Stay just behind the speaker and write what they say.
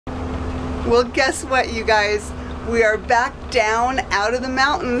Well, guess what, you guys? We are back down out of the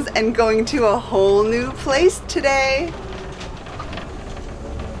mountains and going to a whole new place today.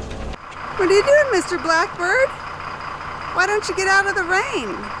 What are you doing, Mr. Blackbird? Why don't you get out of the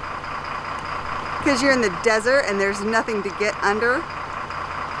rain? Because you're in the desert and there's nothing to get under?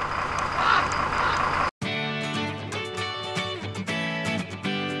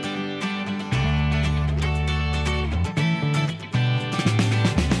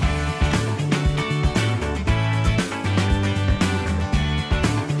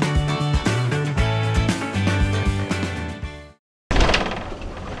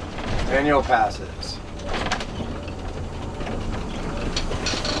 Annual passes.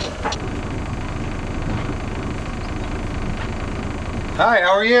 Hi,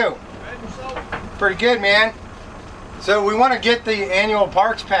 how are you? Pretty good, man. So we want to get the annual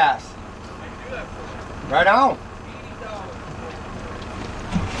parks pass. Right on.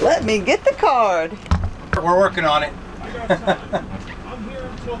 Let me get the card. We're working on it. I'm here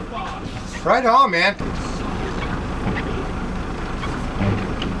until 5. Right on, man.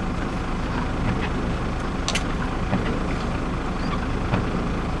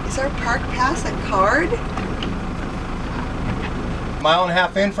 Is our park pass a card? Mile and a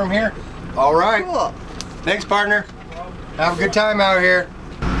half in from here. All right. Cool. Thanks, partner. Have a good time out here.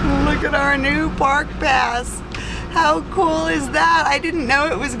 Look at our new park pass. How cool is that? I didn't know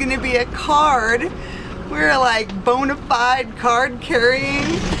it was going to be a card. We're like bona fide card carrying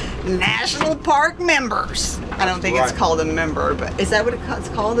national park members. I don't think it's called a member, but is that what it's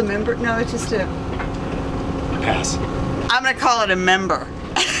called, a member? No, it's just a Pass. I'm going to call it a member.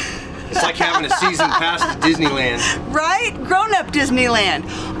 It's like having a season pass to Disneyland. Right? Grown-up Disneyland.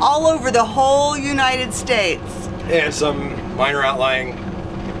 All over the whole United States. And some minor outlying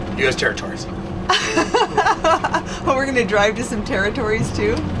U.S. territories. Oh, we're going to drive to some territories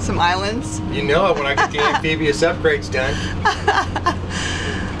too? Some islands? You know it when I get the amphibious upgrades done.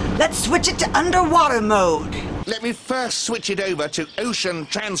 Let's switch it to underwater mode. Let me first switch it over to ocean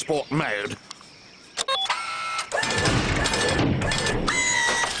transport mode.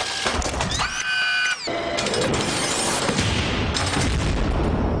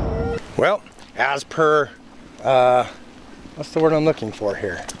 Well, as per, what's the word I'm looking for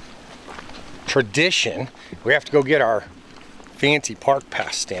here? Tradition, we have to go get our fancy park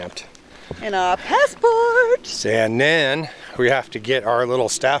pass stamped. And a passport. And then we have to get our little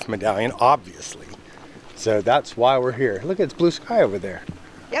staff medallion, obviously. So that's why we're here. Look, it's blue sky over there.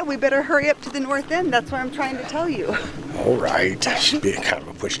 Yeah, we better hurry up to the north end. That's what I'm trying to tell you. All right, I should be kind of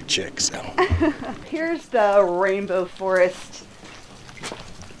a pushy chick, so. Here's the Rainbow Forest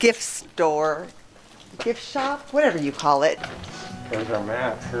gift store, gift shop, whatever you call it. There's our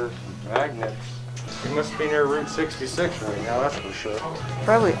map. Here's magnets. We must be near Route 66 right now, that's for sure.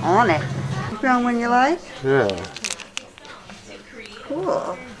 Probably on it. You found one you like? Yeah.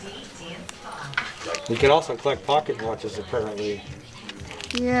 Cool. You can also collect pocket watches, apparently.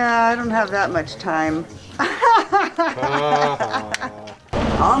 Yeah, I don't have that much time.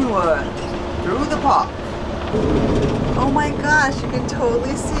 Onward, through the park. Oh my gosh, you can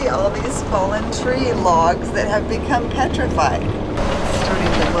totally see all these fallen tree logs that have become petrified. It's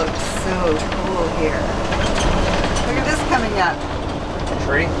starting to look so cool here. Look at this coming up.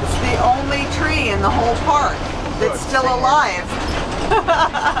 Tree? It's the only tree in the whole park that's still alive.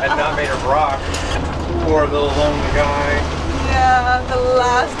 And not made of rock. Poor little lonely guy. Yeah, the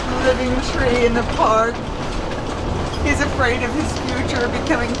last living tree in the park. He's afraid of his future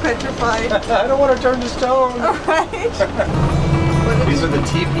becoming petrified. I don't want to turn to stone. Right? These are the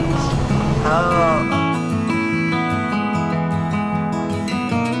teepees. Oh.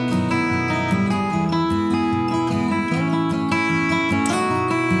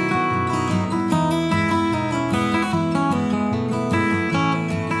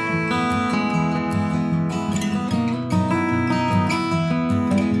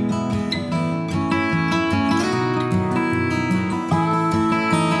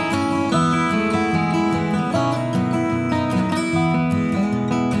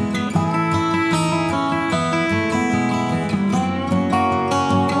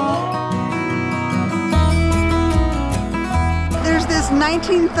 This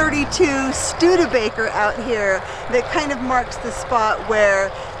 1932 Studebaker out here that kind of marks the spot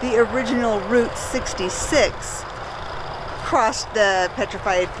where the original Route 66 crossed the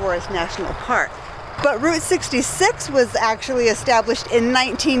Petrified Forest National Park. But Route 66 was actually established in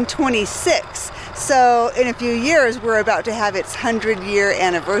 1926. So in a few years, we're about to have its 100-year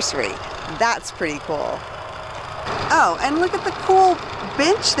anniversary. That's pretty cool. Oh, and look at the cool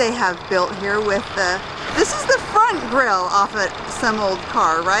bench they have built here with the This is the front grill off at some old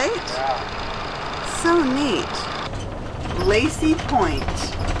car, right? Yeah. So neat. Lacey Point.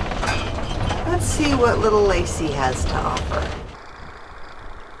 Let's see what little Lacey has to offer.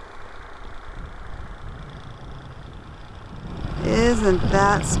 Isn't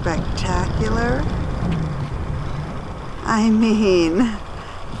that spectacular? I mean,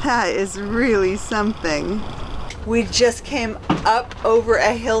 that is really something. We just came up over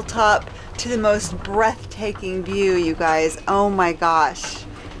a hilltop to the most breathtaking view, you guys. Oh my gosh.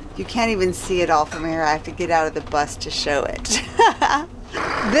 You can't even see it all from here. I have to get out of the bus to show it.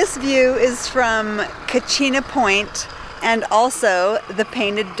 This view is from Kachina Point and also the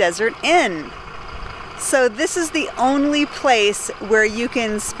Painted Desert Inn. So this is the only place where you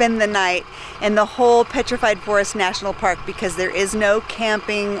can spend the night in the whole Petrified Forest National Park because there is no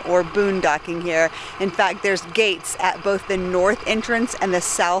camping or boondocking here. In fact, there's gates at both the north entrance and the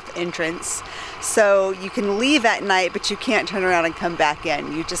south entrance. So you can leave at night, but you can't turn around and come back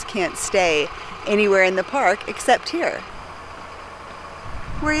in. You just can't stay anywhere in the park except here.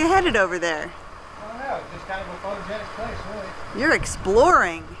 Where are you headed over there? I don't know, just kind of a photogenic place, really. You're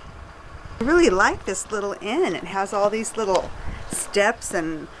exploring. I really like this little inn. It has all these little steps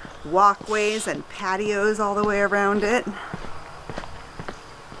and walkways and patios all the way around it.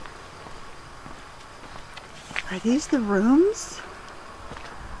 Are these the rooms?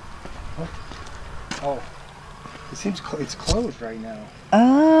 Oh, it seems it's closed right now.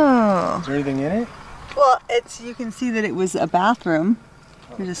 Oh. Is there anything in it? Well, you can see that it was a bathroom.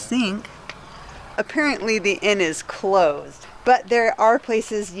 There's a sink. Apparently the inn is closed. But there are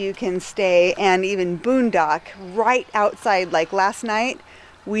places you can stay and even boondock right outside. Like last night,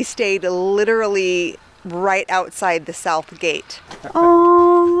 we stayed literally right outside the south gate.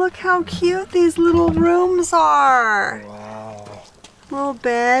 Oh, look how cute these little rooms are. Wow. Little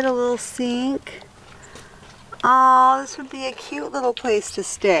bed, a little sink. Oh, this would be a cute little place to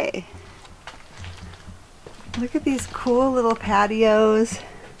stay. Look at these cool little patios.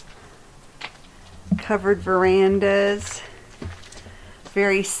 Covered verandas.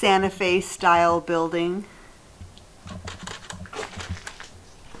 Very Santa Fe style building.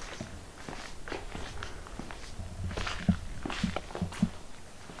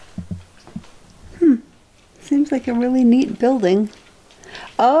 Seems like a really neat building.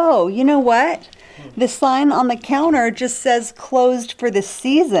 Oh, you know what? The sign on the counter just says closed for the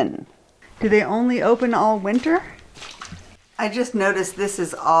season. Do they only open all winter? I just noticed this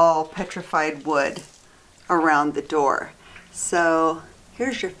is all petrified wood around the door. So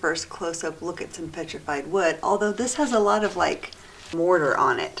here's your first close-up look at some petrified wood, although this has a lot of like mortar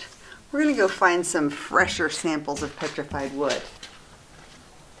on it. We're gonna go find some fresher samples of petrified wood.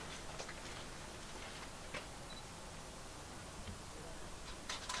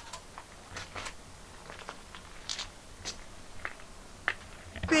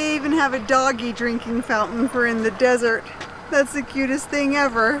 They even have a doggy drinking fountain for in the desert. That's the cutest thing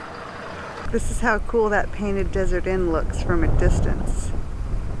ever. This is how cool that Painted Desert Inn looks from a distance.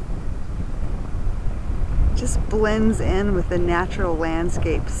 Just blends in with the natural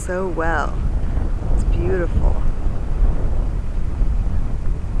landscape so well. It's beautiful.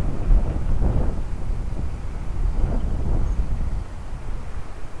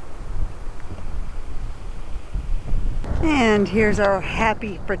 And here's our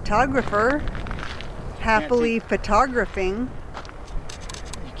happy photographer, happily photographing.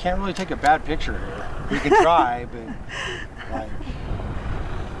 You can't really take a bad picture here. You can try, but like,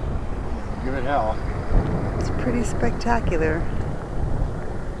 give it hell. It's pretty spectacular.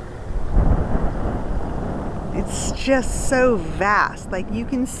 It's just so vast. Like you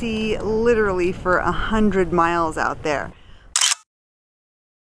can see literally for 100 miles out there.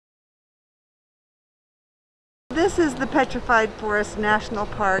 This is the Petrified Forest National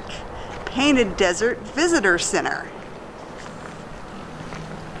Park Painted Desert Visitor Center.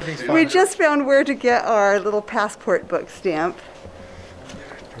 We just found where to get our little passport book stamp.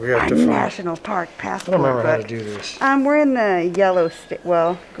 We have to National Park passport book. I don't remember how to do this. We're in the yellow state,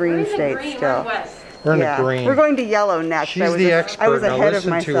 well, green state still. We're in the green. We're going to yellow next. She's the expert. I was now ahead of listen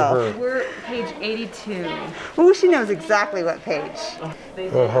myself. to her. We're page 82. Oh, she knows exactly what page.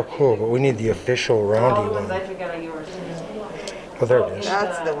 Oh, how cool. But we need the official roundy one. I forgot on yours. Oh, there it is.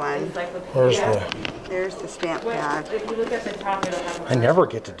 That's the one. Where's the... There's the stamp pad. If you look at the top, it'll have I never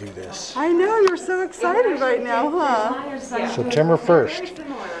get to do this. I know, you're so excited right now, huh? September 1st.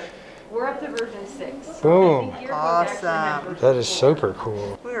 We're up to version 6. Boom. Awesome. That is super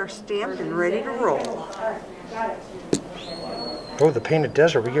cool. We are stamped and ready to roll. Oh, the Painted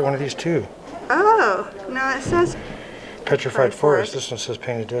Desert. We get one of these too. Oh, no, it says Petrified Forest. This one says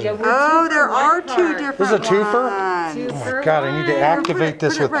Painted Desert. Oh, there are two different This is a twofer? ones. Oh my god, I need to activate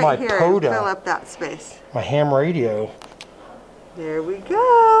this Put it with right my here and fill PODA. up that space. My ham radio. There we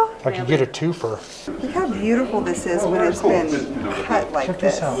go. I could get a twofer. Look how beautiful this is when it's been cut like this. Check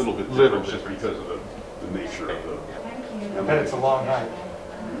this out. A little bit different just because of the nature of the... I bet it's a long hike.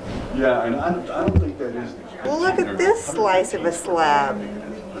 Yeah, and I don't think that is... Well, look at this slice of a slab.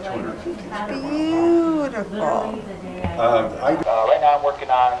 Beautiful. Right now I'm working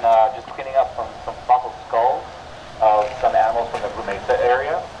on just cleaning up some fossil skulls of some animals from the Blue Mesa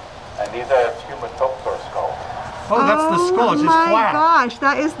area. And these are Tumatosaur skulls. Oh, that's the skull. It's just Oh my flat. gosh,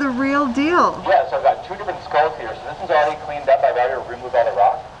 that is the real deal. Yeah, so I've got two different skulls here. So this is already cleaned up. I've already removed all the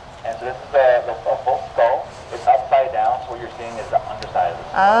rock. And so this is a full skull. It's upside down, so what you're seeing is the underside of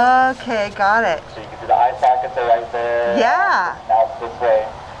the skull. Okay, got it. So you can see the eye sockets are right there. Yeah. Now it's this way.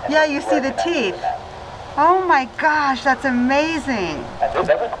 And Yeah, this you is see where the it connects to teeth. the neck. Oh my gosh, that's amazing. And this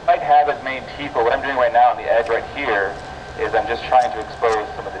doesn't quite have as many teeth, but what I'm doing right now on the edge right here is I'm just trying to expose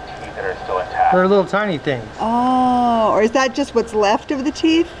some of the teeth that are still intact. They're little tiny things. Oh, or is that just what's left of the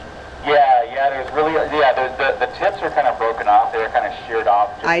teeth? Yeah, there's really, there's the tips are kind of broken off. They were kind of sheared off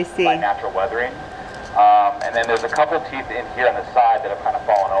just I see. by natural weathering. And then there's a couple teeth in here on the side that have kind of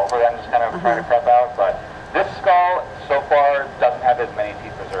fallen over that I'm just kind of trying to prep out. But this skull, so far, doesn't have as many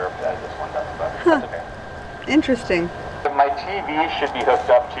teeth preserved as this one does, but that's okay. Interesting. My TV should be hooked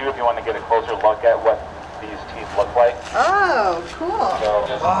up too if you want to get a closer look at what these teeth look like. Oh, cool. So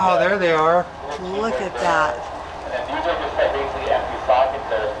just, Oh, there they are. Look at that. And then these are just like basically empty sockets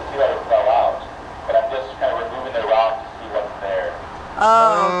there to see that it fell out. But I'm just kind of removing the rock to see what's there.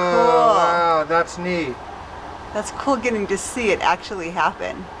 Oh, Wow, that's neat. cool. That's cool getting to see it actually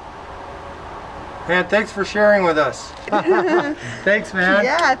happen. Man, thanks for sharing with us. Thanks, man.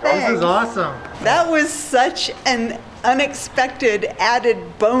 Yeah, This thanks. is awesome. That was such an unexpected added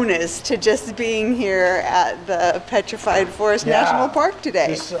bonus to just being here at the Petrified Forest National Park today.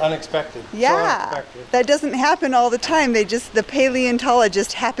 This is unexpected. So Yeah, unexpected. that doesn't happen all the time. The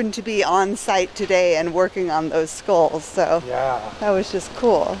paleontologist happened to be on site today and working on those skulls. So Yeah. that was just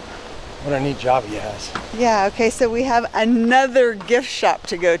cool. What a neat job he has. Yeah, okay, so we have another gift shop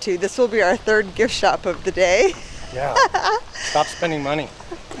to go to. This will be our third gift shop of the day. Yeah. Stop spending money.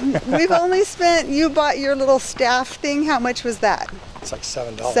 We've only spent, you bought your little staff thing. How much was that? It's like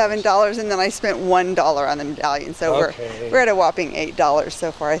 $7. $7, and then I spent $1 on the medallion. So Okay. we're at a whopping $8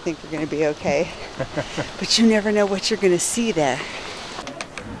 so far. I think we're going to be okay. But you never know what you're going to see there.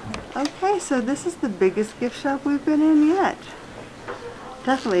 Okay, so this is the biggest gift shop we've been in yet.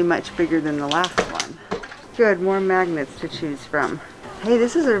 Definitely much bigger than the last one. Good, more magnets to choose from. Hey,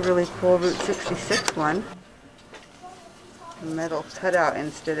 this is a really cool Route 66 one. Metal cutout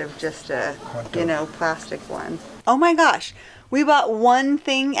instead of just a, plastic one. Oh my gosh, we bought one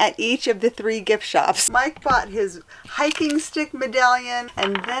thing at each of the 3 gift shops. Mike bought his hiking stick medallion,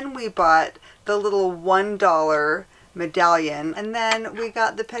 and then we bought the little $1 medallion, and then we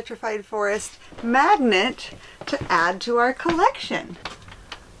got the Petrified Forest magnet to add to our collection.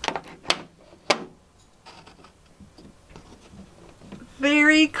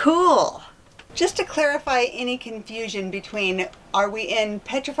 Very cool. Just to clarify any confusion between are we in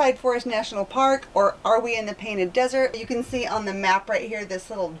Petrified Forest National Park or are we in the Painted Desert, you can see on the map right here this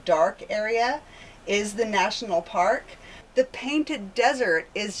little dark area is the national park. The Painted Desert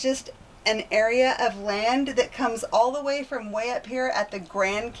is just an area of land that comes all the way from way up here at the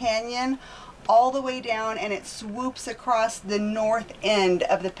Grand Canyon all the way down, and it swoops across the north end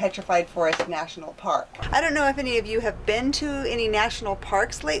of the Petrified Forest National Park. I don't know if any of you have been to any national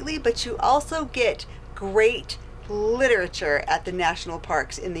parks lately, but you also get great literature at the national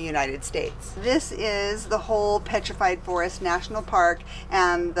parks in the United States. This is the whole Petrified Forest National Park,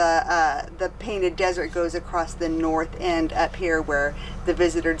 and the Painted Desert goes across the north end up here where the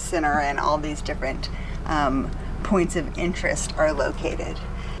Visitor Center and all these different points of interest are located.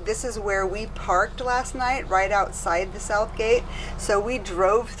 This is where we parked last night, right outside the South Gate. So we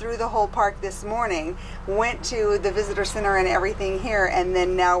drove through the whole park this morning, went to the Visitor Center and everything here, and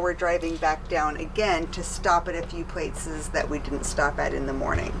then now we're driving back down again to stop at a few places that we didn't stop at in the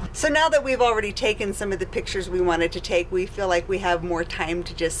morning. So now that we've already taken some of the pictures we wanted to take, we feel like we have more time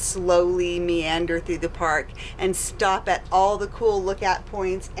to just slowly meander through the park and stop at all the cool look-at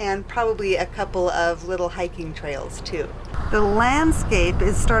points and probably a couple of little hiking trails too. The landscape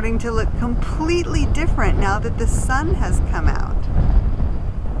is starting to look completely different now that the sun has come out.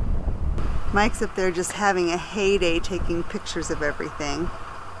 Mike's up there just having a heyday taking pictures of everything.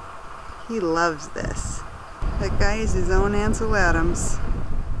 He loves this. That guy is his own Ansel Adams.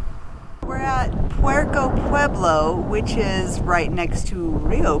 We're at Puerto Pueblo, which is right next to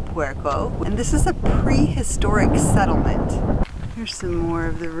Rio Puerco, and this is a prehistoric settlement. Here's some more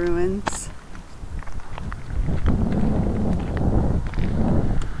of the ruins.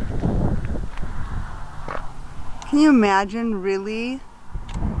 Can you imagine really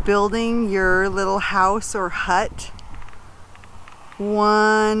building your little house or hut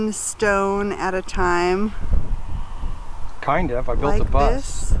one stone at a time? Kind of. I built like a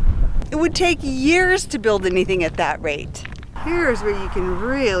bus. This? It would take years to build anything at that rate. Here's where you can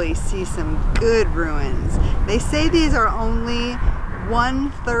really see some good ruins. They say these are only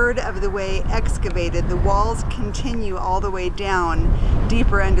 1/3 of the way excavated. The walls continue all the way down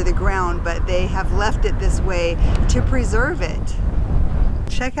deeper under the ground, but they have left it this way to preserve it.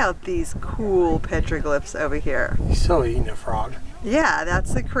 Check out these cool petroglyphs over here. He's still eating a frog. Yeah,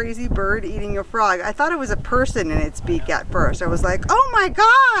 that's a crazy bird eating a frog. I thought it was a person in its beak at first. I was like, oh my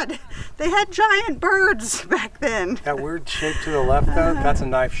God, they had giant birds back then. That weird shape to the left though, that's a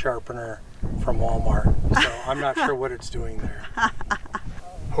knife sharpener from Walmart. So I'm not sure what it's doing there.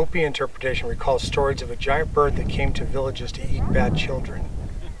 Hopi interpretation recalls stories of a giant bird that came to villages to eat bad children.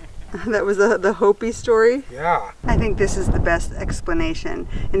 That was the Hopi story? Yeah. I think this is the best explanation.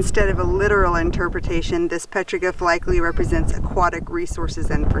 Instead of a literal interpretation, this petroglyph likely represents aquatic resources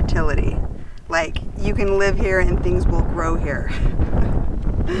and fertility. Like, you can live here and things will grow here.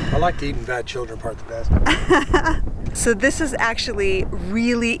 I like the eating bad children part the best. So this is actually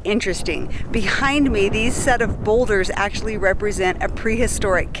really interesting. Behind me, these set of boulders actually represent a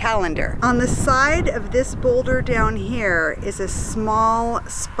prehistoric calendar. On the side of this boulder down here is a small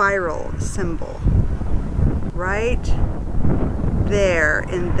spiral symbol. Right there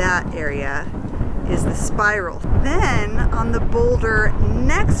in that area is the spiral. Then on the boulder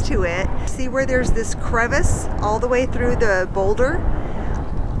next to it, see where there's this crevice all the way through the boulder?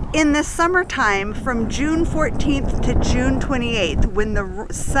 In the summertime, from June 14th to June 28th, when the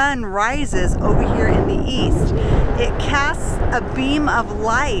sun rises over here in the east, it casts a beam of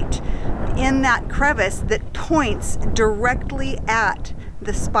light in that crevice that points directly at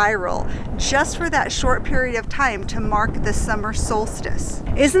the spiral, just for that short period of time to mark the summer solstice.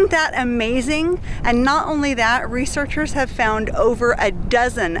 Isn't that amazing? And not only that, researchers have found over a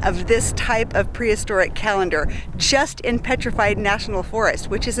dozen of this type of prehistoric calendar just in Petrified National Forest,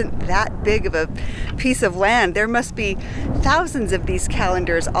 which isn't that big of a piece of land. There must be thousands of these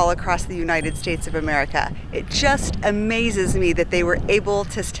calendars all across the United States of America. It just amazes me that they were able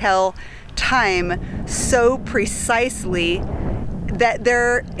to tell time so precisely that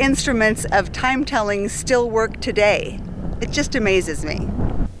their instruments of time telling still work today. It just amazes me.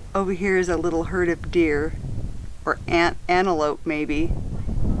 Over here is a little herd of deer, or antelope maybe.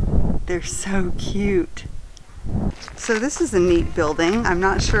 They're so cute. So this is a neat building. I'm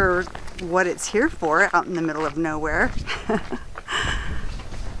not sure what it's here for out in the middle of nowhere.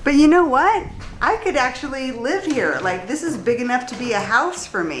 But you know what? I could actually live here. Like, this is big enough to be a house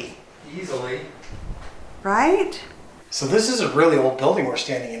for me. Easily. Right? So this is a really old building we're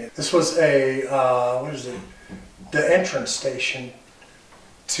standing in. This was a, what is it? The entrance station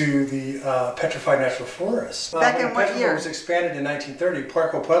to the Petrified National Forest. Back in what Petrified year? was expanded in 1930.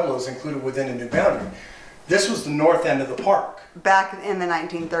 Puerto Pueblo is included within a new boundary. This was the north end of the park. Back in the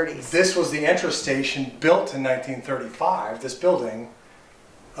 1930s. This was the entrance station built in 1935, this building,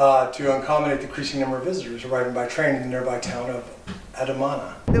 to accommodate the increasing number of visitors arriving by train in the nearby town of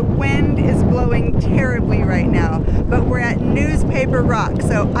Adamana. The wind is blowing terribly right now, but we're at Newspaper Rock,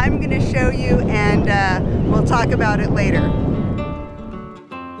 so I'm going to show you and we'll talk about it later.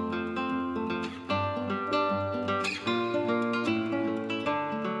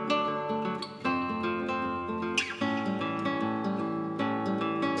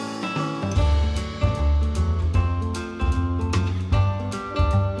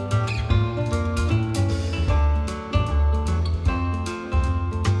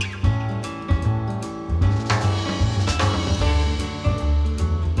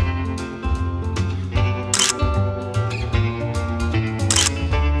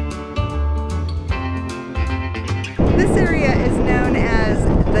 This area is known as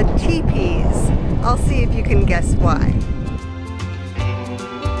the Teepees. I'll see if you can guess why.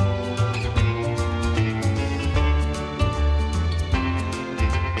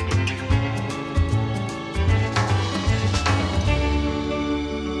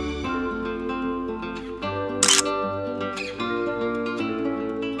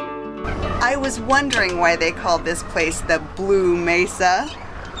 I was wondering why they called this place the Blue Mesa.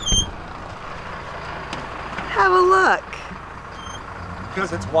 Have a look.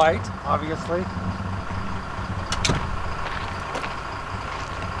 Because it's white, obviously.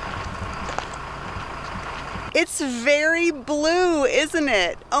 It's very blue, isn't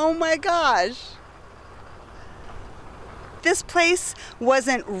it? Oh my gosh. This place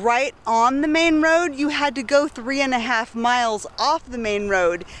wasn't right on the main road. You had to go 3.5 miles off the main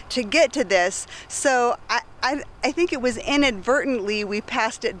road to get to this. So I think it was inadvertently we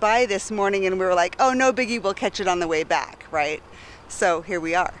passed it by this morning and we were like, oh, no biggie, we'll catch it on the way back, right? So here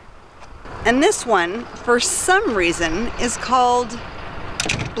we are. And this one, for some reason, is called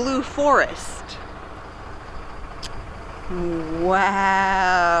Blue Forest.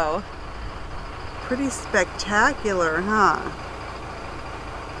 Wow. Pretty spectacular, huh?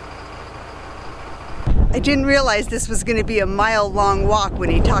 I didn't realize this was going to be a mile-long walk when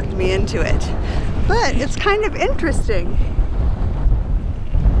he talked me into it, but it's kind of interesting.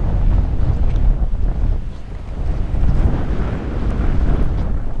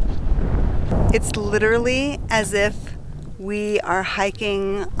 It's literally as if we are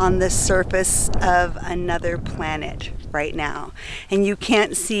hiking on the surface of another planet right now, and you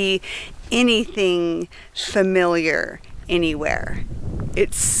can't see anything familiar anywhere.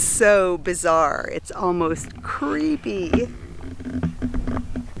 It's so bizarre. It's almost creepy.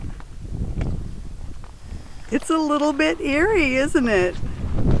 It's a little bit eerie, isn't it?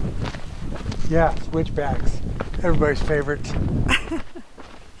 Yeah, switchbacks. Everybody's favorite.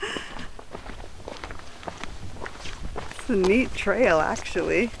 It's a neat trail,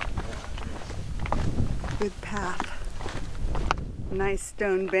 actually. Good path. Nice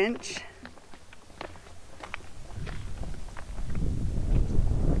stone bench.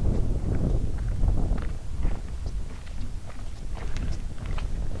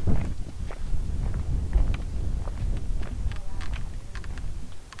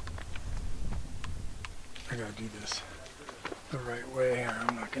 I gotta do this the right way, or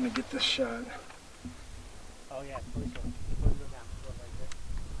I'm not gonna get this shot. Oh yeah,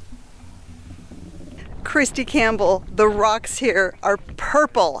 Christy Campbell, the rocks here are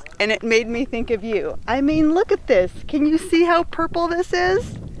purple, and it made me think of you. I mean, look at this. Can you see how purple this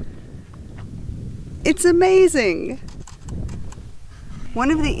is? It's amazing.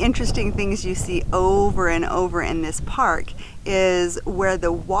 One of the interesting things you see over and over in this park is where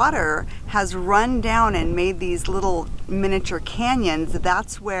the water has run down and made these little miniature canyons.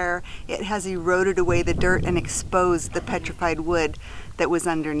 That's where it has eroded away the dirt and exposed the petrified wood that was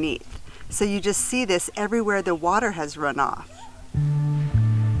underneath. So you just see this everywhere the water has run off.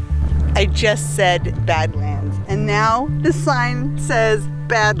 I just said Badlands, and now the sign says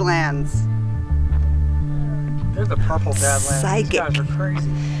Badlands. There's the purple Badlands. Psychic. These guys are crazy.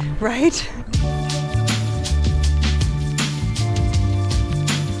 Right?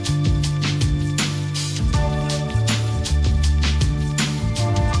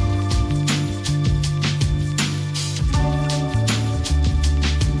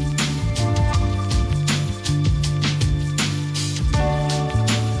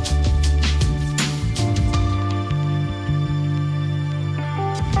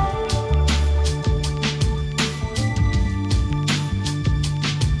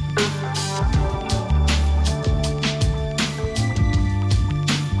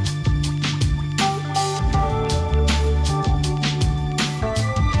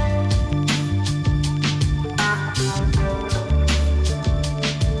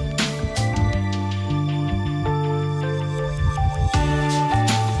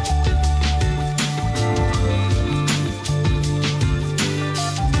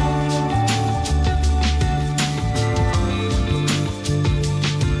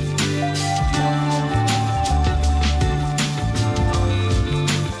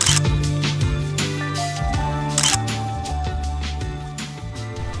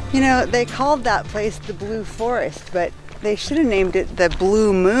 You know, they called that place the Blue Forest, but they should have named it the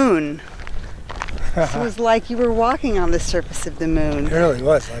Blue Moon. It was like you were walking on the surface of the moon. It really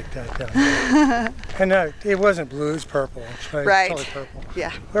was like that, yeah. And it wasn't blue, it was purple. Right. Totally purple.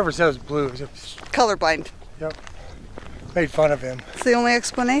 Yeah. Whoever said it was blue is Colorblind. Yep. Made fun of him. It's the only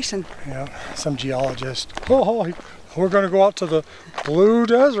explanation. Yeah. Some geologist. Oh, we're going to go out to the blue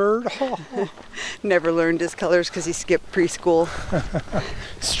desert. Never learned his colors because he skipped preschool.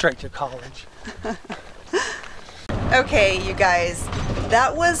 Straight to college. Okay, you guys,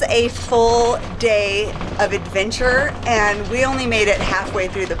 that was a full day of adventure, and we only made it halfway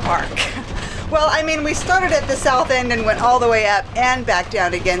through the park. Well, I mean, we started at the south end and went all the way up and back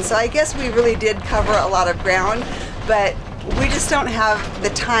down again, so I guess we really did cover a lot of ground, but we just don't have the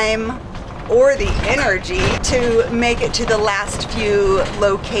time or the energy to make it to the last few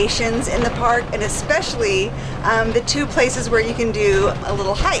locations in the park, and especially the two places where you can do a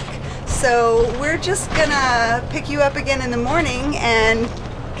little hike. So we're just gonna pick you up again in the morning and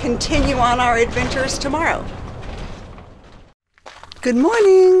continue on our adventures tomorrow. Good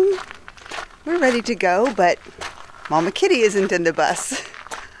morning. We're ready to go, but Mama Kitty isn't in the bus.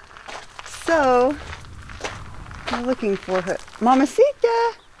 So, we're looking for her.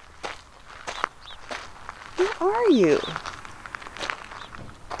 Mamacita! Where are you?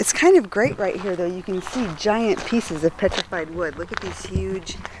 It's kind of great right here though. You can see giant pieces of petrified wood. Look at these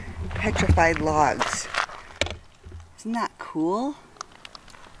huge petrified logs. Isn't that cool?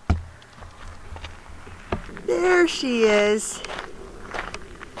 There she is.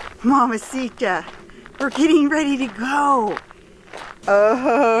 Mamacita, we're getting ready to go.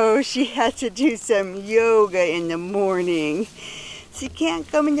 Oh, she has to do some yoga in the morning. She can't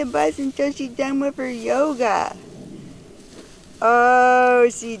come in the bus until she's done with her yoga. Oh,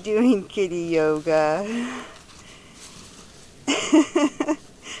 she's doing kitty yoga.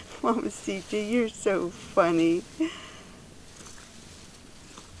 Mamacita, you're so funny.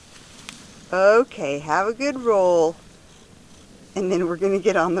 Okay, have a good roll. And then we're gonna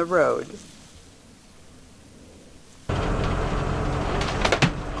get on the road.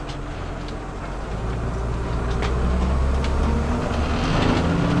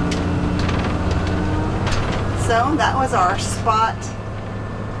 So that was our spot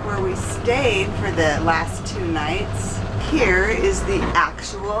where we stayed for the last 2 nights. Here is the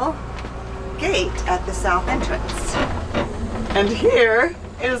actual gate at the south entrance. And here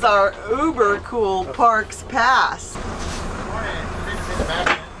is our uber cool Parks Pass. Morning. You need to see the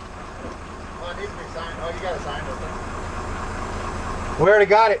map. Oh, it needs to be signed. Oh, you got to sign it. We already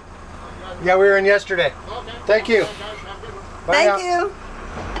got it. Yeah, we were in yesterday. Okay. Thank you. Bye Thank you.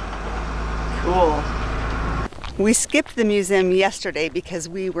 Cool. We skipped the museum yesterday because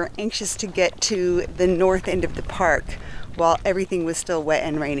we were anxious to get to the north end of the park while everything was still wet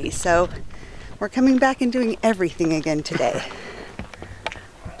and rainy. So we're coming back and doing everything again today.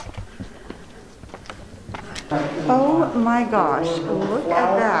 Oh my gosh, look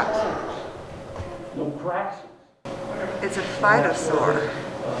at that. It's a phytosaur.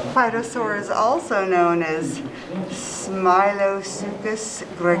 Phytosaur is also known as Smiloseuchus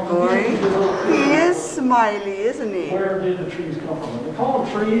gregori. He is smiley, isn't he? Where did the trees come from? They call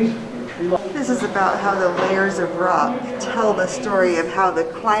them trees. This is about how the layers of rock tell the story of how the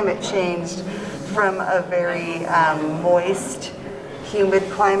climate changed from a very moist, humid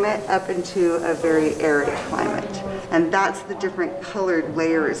climate up into a very arid climate. And that's the different colored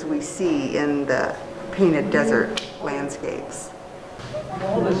layers we see in the painted desert landscapes.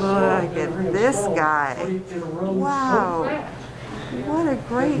 Look at this guy. Wow. What a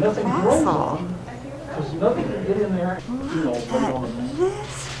great fossil. Look at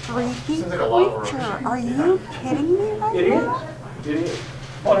this freaky creature. Are you kidding me right now? It is.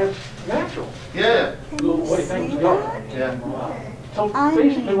 But it's natural. Yeah. The way things go. Yeah. So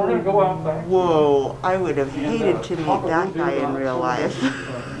basically, we're going to go out back. Whoa, I would have hated to meet that guy in real life.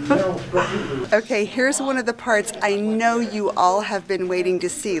 Okay, here's one of the parts I know you all have been waiting to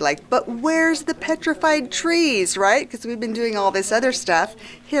see. Like, but where's the petrified trees, right? Because we've been doing all this other stuff.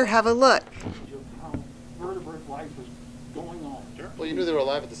 Here, have a look. How vertebrate life is going on. Well, you knew they were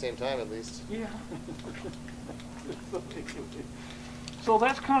alive at the same time, at least. Yeah. So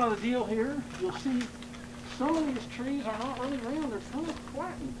that's kind of the deal here. You'll see some of these trees are not really round. They're kind of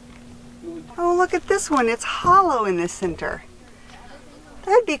flattened. Oh, look at this one. It's hollow in the center.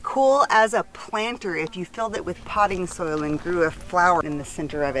 That'd be cool as a planter if you filled it with potting soil and grew a flower in the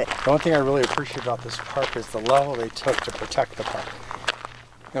center of it. The one thing I really appreciate about this park is the level they took to protect the park.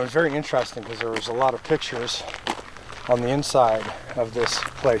 It was very interesting because there was a lot of pictures on the inside of this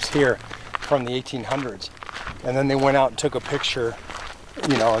place here from the 1800s. And then they went out and took a picture,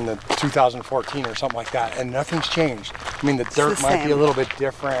 you know, in the 2014 or something like that, and nothing's changed. I mean, the dirt might be a little bit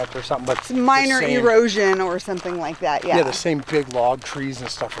different or something, but it's minor erosion or something like that, yeah. Yeah, the same big log trees and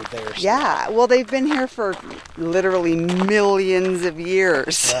stuff are there. So. Yeah, well, they've been here for literally millions of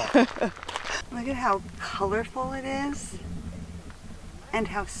years. Yeah. Look at how colorful it is and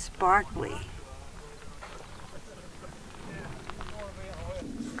how sparkly.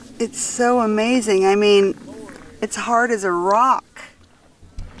 It's so amazing. I mean, it's hard as a rock.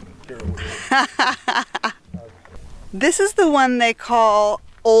 This is the one they call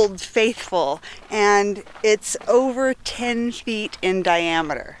Old Faithful, and it's over 10 feet in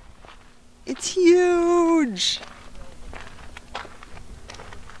diameter. It's huge.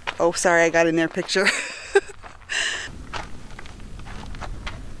 Oh, sorry, I got in their picture.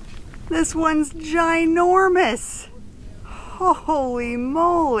 This one's ginormous. Holy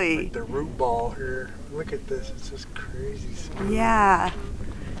moly. Like the root ball here. Look at this, it's just crazy. Yeah.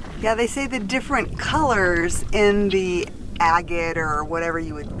 Yeah, they say the different colors in the agate or whatever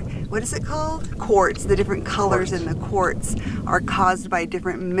you would what is it called? Quartz. The different colors in the quartz are caused by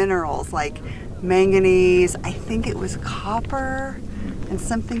different minerals like manganese, I think it was copper, and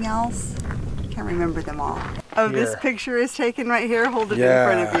something else. Can't remember them all. Oh, Here. this picture is taken right here. Hold it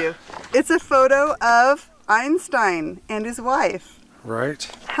Yeah. in front of you. It's a photo of Einstein and his wife. Right?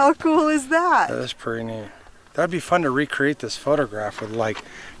 How cool is that? That is pretty neat. That'd be fun to recreate this photograph with like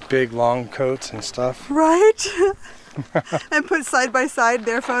big long coats and stuff. Right? And put side by side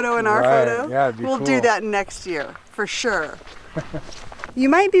their photo and our Right. photo. Yeah, it'd be We'll cool. do that next year, for sure. You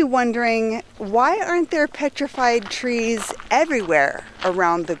might be wondering, why aren't there petrified trees everywhere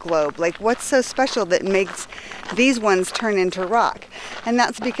around the globe? Like, what's so special that makes these ones turn into rock? And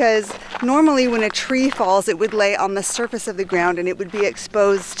that's because normally when a tree falls, it would lay on the surface of the ground and it would be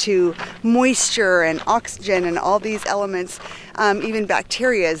exposed to moisture and oxygen and all these elements, even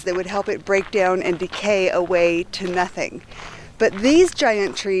bacterias that would help it break down and decay away to nothing. But these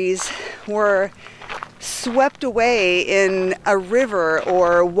giant trees were swept away in a river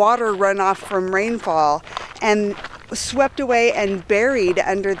or water runoff from rainfall and swept away and buried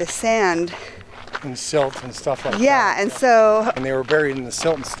under the sand. And silt and stuff like that. Yeah, and so... And they were buried in the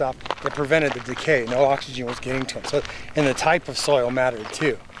silt and stuff that prevented the decay. No oxygen was getting to them. So, and the type of soil mattered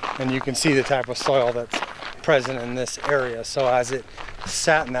too. And you can see the type of soil that's present in this area. So as it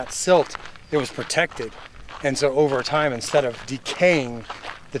sat in that silt, it was protected. And so over time, instead of decaying,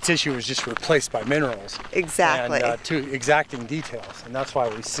 the tissue was just replaced by minerals. Exactly. And to exacting details. And that's why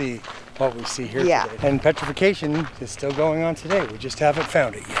we see what we see here Yeah. today. And petrification is still going on today. We just haven't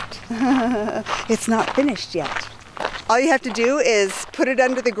found it yet. It's not finished yet. All you have to do is put it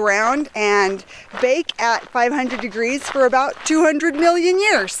under the ground and bake at 500 degrees for about 200 million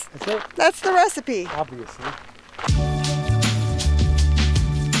years. That's it. That's the recipe. Obviously.